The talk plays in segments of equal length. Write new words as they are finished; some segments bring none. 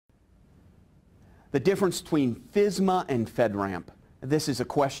The difference between FISMA and FedRAMP. This is a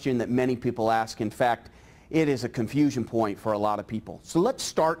question that many people ask. In fact, it is a confusion point for a lot of people. So let's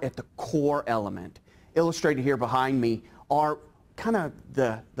start at the core element. Illustrated here behind me are kind of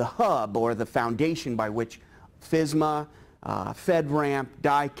the hub or the foundation by which FISMA, FedRAMP,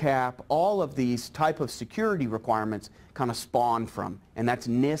 DIACAP, all of these type of security requirements kind of spawn from, and that's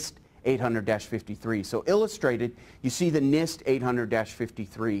NIST 800-53. So illustrated, you see the NIST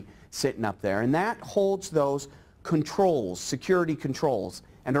 800-53 sitting up there, and that holds those controls, security controls.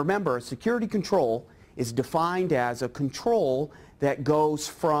 And remember, a security control is defined as a control that goes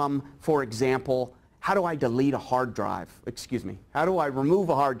from, for example, how do I delete a hard drive? Excuse me. How do I remove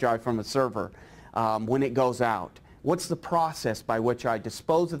a hard drive from a server when it goes out? What's the process by which I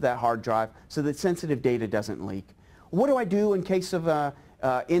dispose of that hard drive so that sensitive data doesn't leak? What do I do in case of an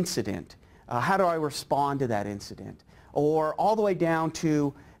incident? How do I respond to that incident? Or all the way down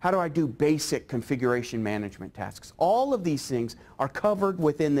to how do I do basic configuration management tasks? All of these things are covered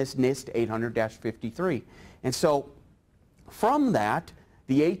within this NIST 800-53. And so from that,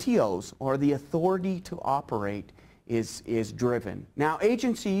 the ATOs, or the authority to operate, is driven. Now,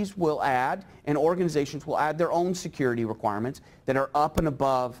 agencies will add, and organizations will add their own security requirements that are up and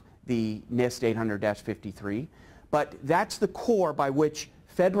above the NIST 800-53, but that's the core by which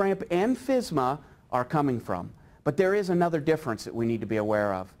FedRAMP and FISMA are coming from. But there is another difference that we need to be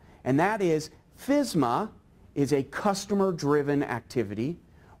aware of, and that is FISMA is a customer-driven activity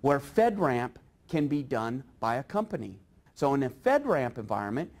where FedRAMP can be done by a company. So in a FedRAMP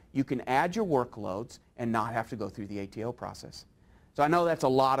environment, you can add your workloads and not have to go through the ATO process. So I know that's a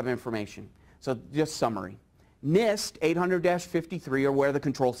lot of information. So just summary. NIST 800-53 are where the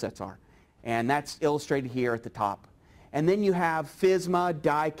control sets are, and that's illustrated here at the top. And then you have FISMA,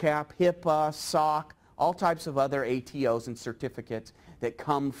 DIACAP, HIPAA, SOC, all types of other ATOs and certificates that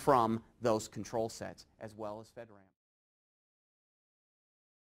come from those control sets, as well as FedRAMP.